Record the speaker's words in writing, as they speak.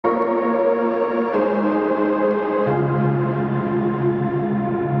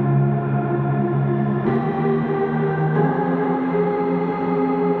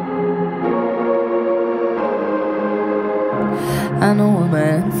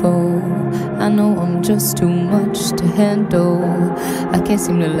know I'm just too much to handle. I can't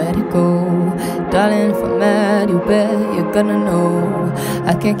seem to let it go. Darling, if I'm mad, you bet you're gonna know.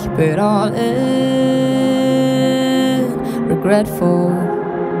 I can't keep it all in. Regretful.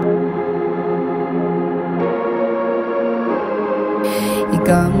 You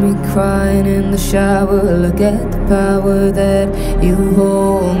got me crying in the shower. Look at the power that you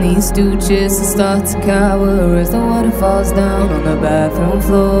hold me. Stooges and start to cower as the water falls down on the bathroom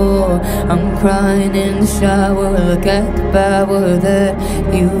floor. I'm crying in the shower. Look at the power that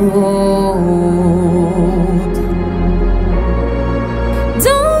you hold.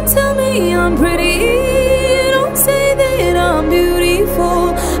 Don't tell me I'm pretty. Don't say that I'm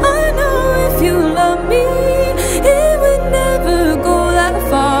beautiful. I know if you love me, it would never go that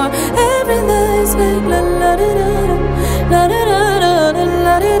far. Every last like la la da da la da da da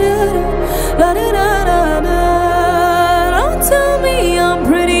la da da la da da da. Don't tell me I'm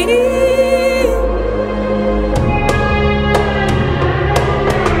pretty.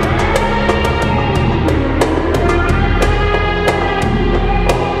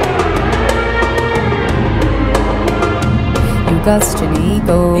 You got such an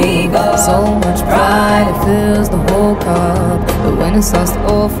ego. So much pride, it fills the whole cup. But when it starts to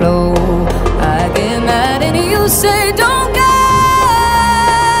overflow, I get mad and you say, don't get